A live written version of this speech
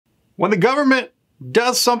When the government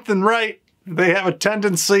does something right, they have a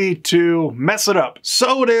tendency to mess it up.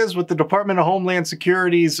 So it is with the Department of Homeland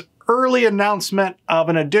Security's early announcement of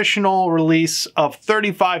an additional release of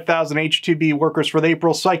 35,000 H-2B workers for the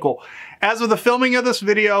April cycle. As of the filming of this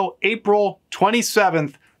video, April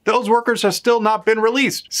 27th, those workers have still not been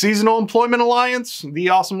released. Seasonal Employment Alliance, the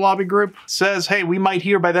awesome lobby group, says, hey, we might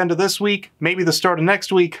hear by the end of this week, maybe the start of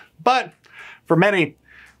next week, but for many,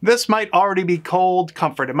 this might already be cold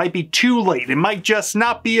comfort. It might be too late. It might just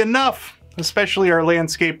not be enough, especially our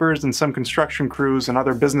landscapers and some construction crews and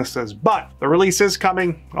other businesses. But the release is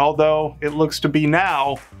coming, although it looks to be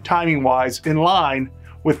now, timing-wise, in line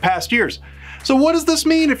with past years. So what does this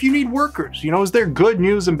mean if you need workers? You know, is there good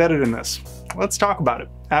news embedded in this? Let's talk about it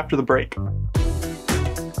after the break.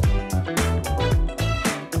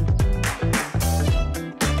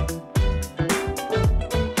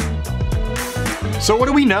 So what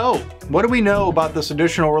do we know? What do we know about this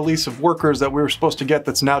additional release of workers that we were supposed to get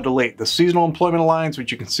that's now delayed? The Seasonal Employment Alliance,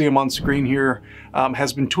 which you can see them on screen here,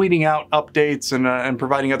 has been tweeting out updates and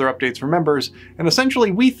providing other updates for members. And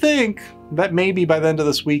essentially, we think that maybe by the end of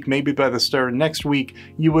this week, maybe by the start of next week,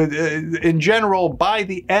 you would, in general, by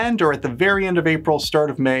the end or at the very end of April, start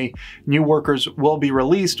of May, new workers will be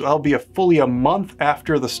released. It'll be fully a month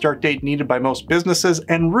after the start date needed by most businesses.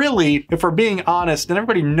 And really, if we're being honest, and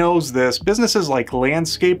everybody knows this, businesses like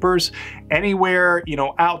landscapers, anywhere, you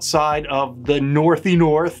know, outside of the northy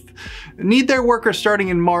north, need their workers starting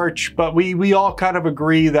in March, but we all kind of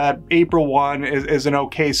agree that April 1 is an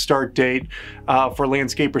okay start date for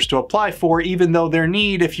landscapers to apply for, even though their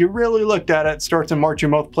need, if you really looked at it, starts in March in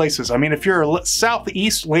most places. I mean, if you're a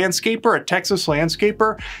Southeast landscaper, a Texas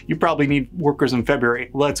landscaper, you probably need workers in February,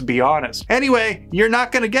 let's be honest. Anyway, you're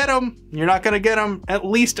not gonna get them. You're not gonna get them at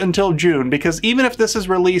least until June, because even if this is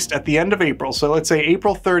released at the end of April, so let's say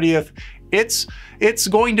April 30th, it's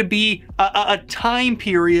going to be a time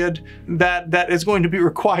period that is going to be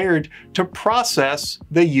required to process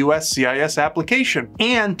the USCIS application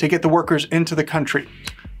and to get the workers into the country.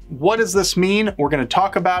 What does this mean? We're going to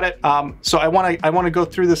talk about it. So I want to go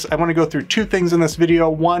through this. I want to go through two things in this video.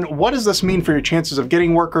 One, what does this mean for your chances of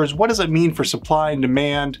getting workers? What does it mean for supply and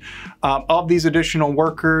demand of these additional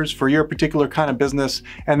workers for your particular kind of business?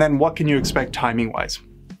 And then what can you expect timing-wise?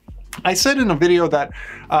 I said in a video that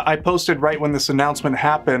I posted right when this announcement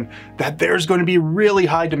happened that there's going to be really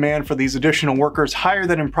high demand for these additional workers, higher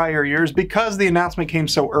than in prior years, because the announcement came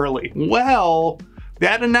so early. Well,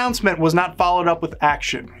 that announcement was not followed up with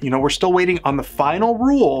action. You know, we're still waiting on the final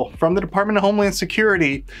rule from the Department of Homeland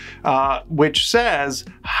Security, which says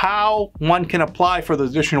how one can apply for those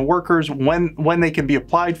additional workers, when they can be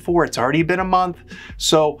applied for. It's already been a month.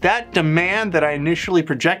 So that demand that I initially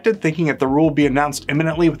projected, thinking that the rule will be announced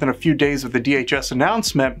imminently within a few days of the DHS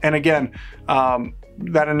announcement, and again,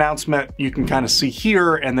 that announcement you can kind of see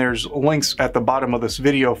here, and there's links at the bottom of this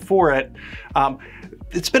video for it.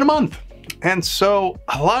 It's been a month. And so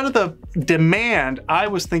a lot of the demand I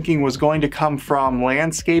was thinking was going to come from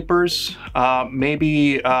landscapers,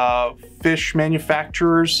 maybe fish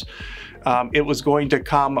manufacturers. It was going to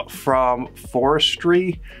come from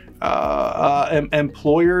forestry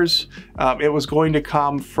employers. It was going to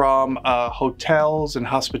come from hotels and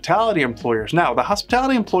hospitality employers. Now, the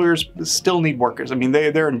hospitality employers still need workers. I mean,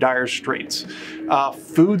 they're in dire straits.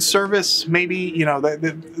 Food service, maybe, you know,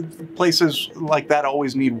 the places like that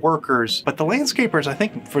always need workers. But the landscapers, I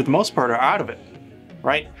think, for the most part, are out of it,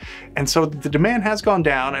 right? And so the demand has gone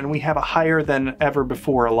down, and we have a higher than ever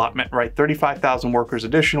before allotment, right? 35,000 workers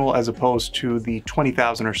additional, as opposed to the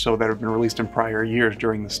 20,000 or so that have been released in prior years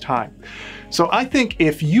during this time. So I think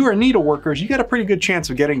if you are in need of workers, you got a pretty good chance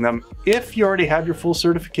of getting them if you already have your full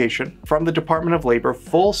certification from the Department of Labor.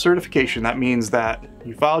 Full certification, that means that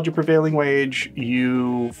you filed your prevailing wage,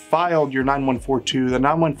 you filed your 9142. The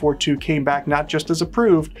 9142 came back not just as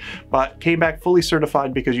approved, but came back fully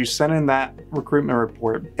certified because you sent in that recruitment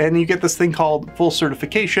report. And you get this thing called full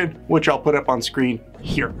certification, which I'll put up on screen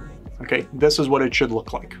here. Okay, this is what it should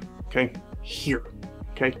look like. Okay, here.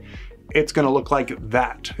 Okay, it's gonna look like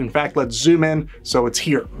that. In fact, let's zoom in so it's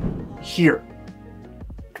here. Here.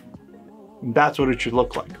 That's what it should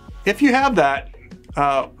look like. If you have that,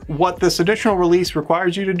 what this additional release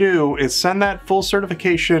requires you to do is send that full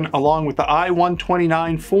certification along with the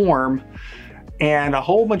I-129 form and a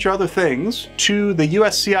whole bunch of other things to the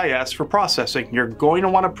USCIS for processing. You're going to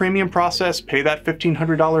want a premium process, pay that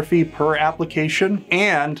 $1,500 fee per application,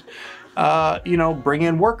 and you know, bring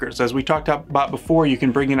in workers. As we talked about before, you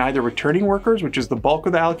can bring in either returning workers, which is the bulk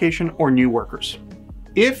of the allocation, or new workers.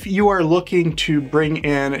 If you are looking to bring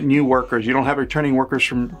in new workers, you don't have returning workers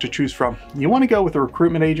to choose from, you want to go with a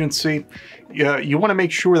recruitment agency. You want to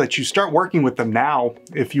make sure that you start working with them now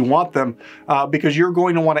if you want them, because you're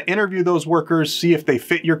going to want to interview those workers, see if they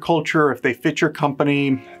fit your culture, if they fit your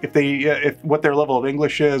company, if what their level of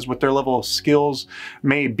English is, what their level of skills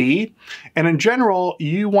may be. And in general,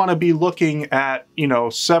 you want to be looking at,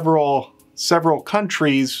 several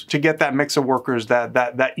countries to get that mix of workers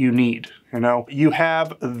that you need. You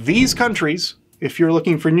have these countries if you're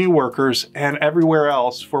looking for new workers, and everywhere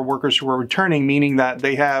else for workers who are returning, meaning that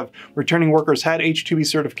they have returning workers had H-2B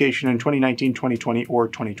certification in 2019, 2020, or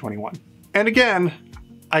 2021. And again,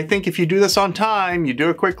 I think if you do this on time, you do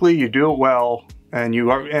it quickly, you do it well, and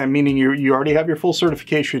meaning you already have your full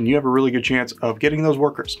certification, you have a really good chance of getting those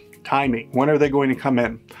workers. Timing, when are they going to come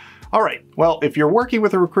in? All right, well, if you're working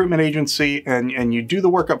with a recruitment agency and you do the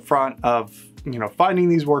work up front of finding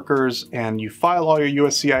these workers and you file all your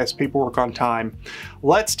USCIS paperwork on time,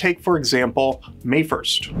 let's take, for example, May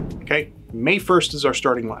 1st, okay? May 1st is our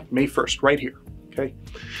starting line, May 1st, right here, okay?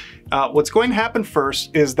 What's going to happen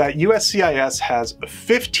first is that USCIS has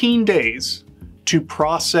 15 days to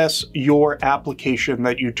process your application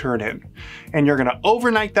that you turn in. And you're gonna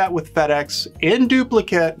overnight that with FedEx in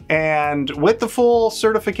duplicate, and with the full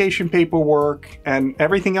certification paperwork and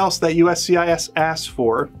everything else that USCIS asks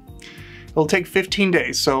for, it'll take 15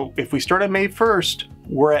 days. So if we start at May 1st,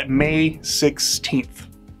 we're at May 16th,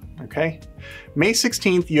 okay? May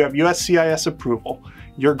 16th, you have USCIS approval.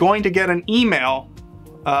 You're going to get an email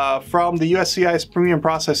from the USCIS Premium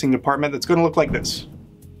Processing Department that's gonna look like this,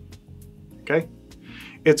 okay?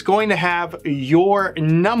 It's going to have your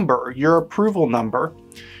number, your approval number.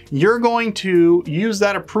 You're going to use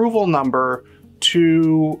that approval number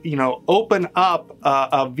to, open up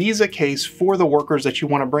a visa case for the workers that you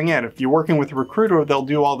want to bring in. If you're working with a recruiter, they'll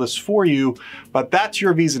do all this for you, but that's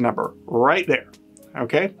your visa number right there,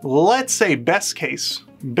 okay? Let's say best case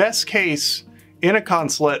in a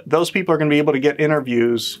consulate, those people are going to be able to get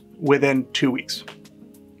interviews within 2 weeks.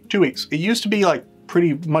 2 weeks. It used to be like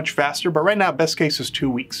pretty much faster, but right now best case is 2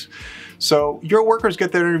 weeks. So your workers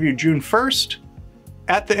get their interview June 1st.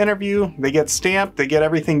 At the interview, they get stamped, they get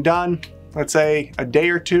everything done, let's say a day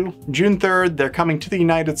or two. June 3rd, they're coming to the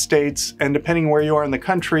United States, and depending where you are in the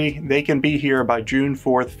country, they can be here by June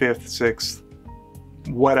 4th, 5th, 6th,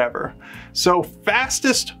 whatever. So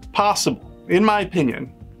fastest possible, in my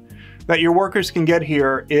opinion, that your workers can get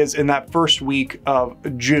here is in that first week of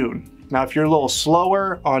June. Now, if you're a little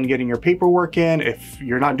slower on getting your paperwork in, if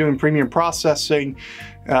you're not doing premium processing,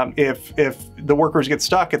 if the workers get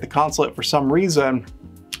stuck at the consulate for some reason,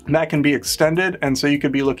 that can be extended, and so you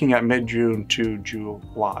could be looking at mid-June to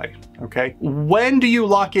July, okay? When do you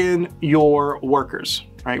lock in your workers,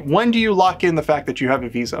 right? When do you lock in the fact that you have a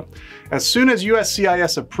visa? As soon as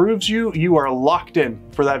USCIS approves you, you are locked in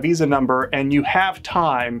for that visa number, and you have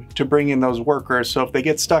time to bring in those workers. So if they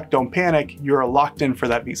get stuck, don't panic, you're locked in for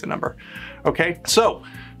that visa number, okay? So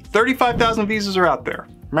 35,000 visas are out there.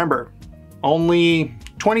 Remember, only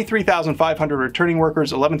 23,500 returning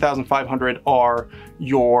workers, 11,500 are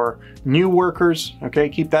your new workers, okay?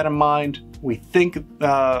 Keep that in mind. We think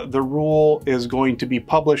the rule is going to be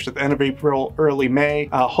published at the end of April, early May,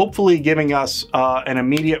 hopefully giving us an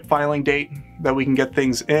immediate filing date that we can get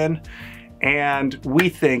things in. And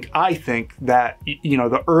I think that,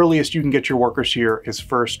 the earliest you can get your workers here is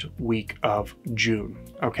first week of June,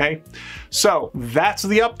 okay? So that's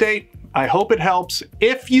the update. I hope it helps.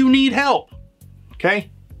 If you need help,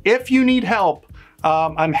 okay? If you need help,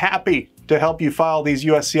 I'm happy to help you file these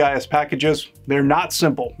USCIS packages. They're not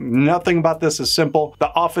simple. Nothing about this is simple. The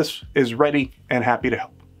office is ready and happy to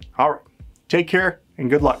help. All right, take care and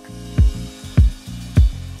good luck.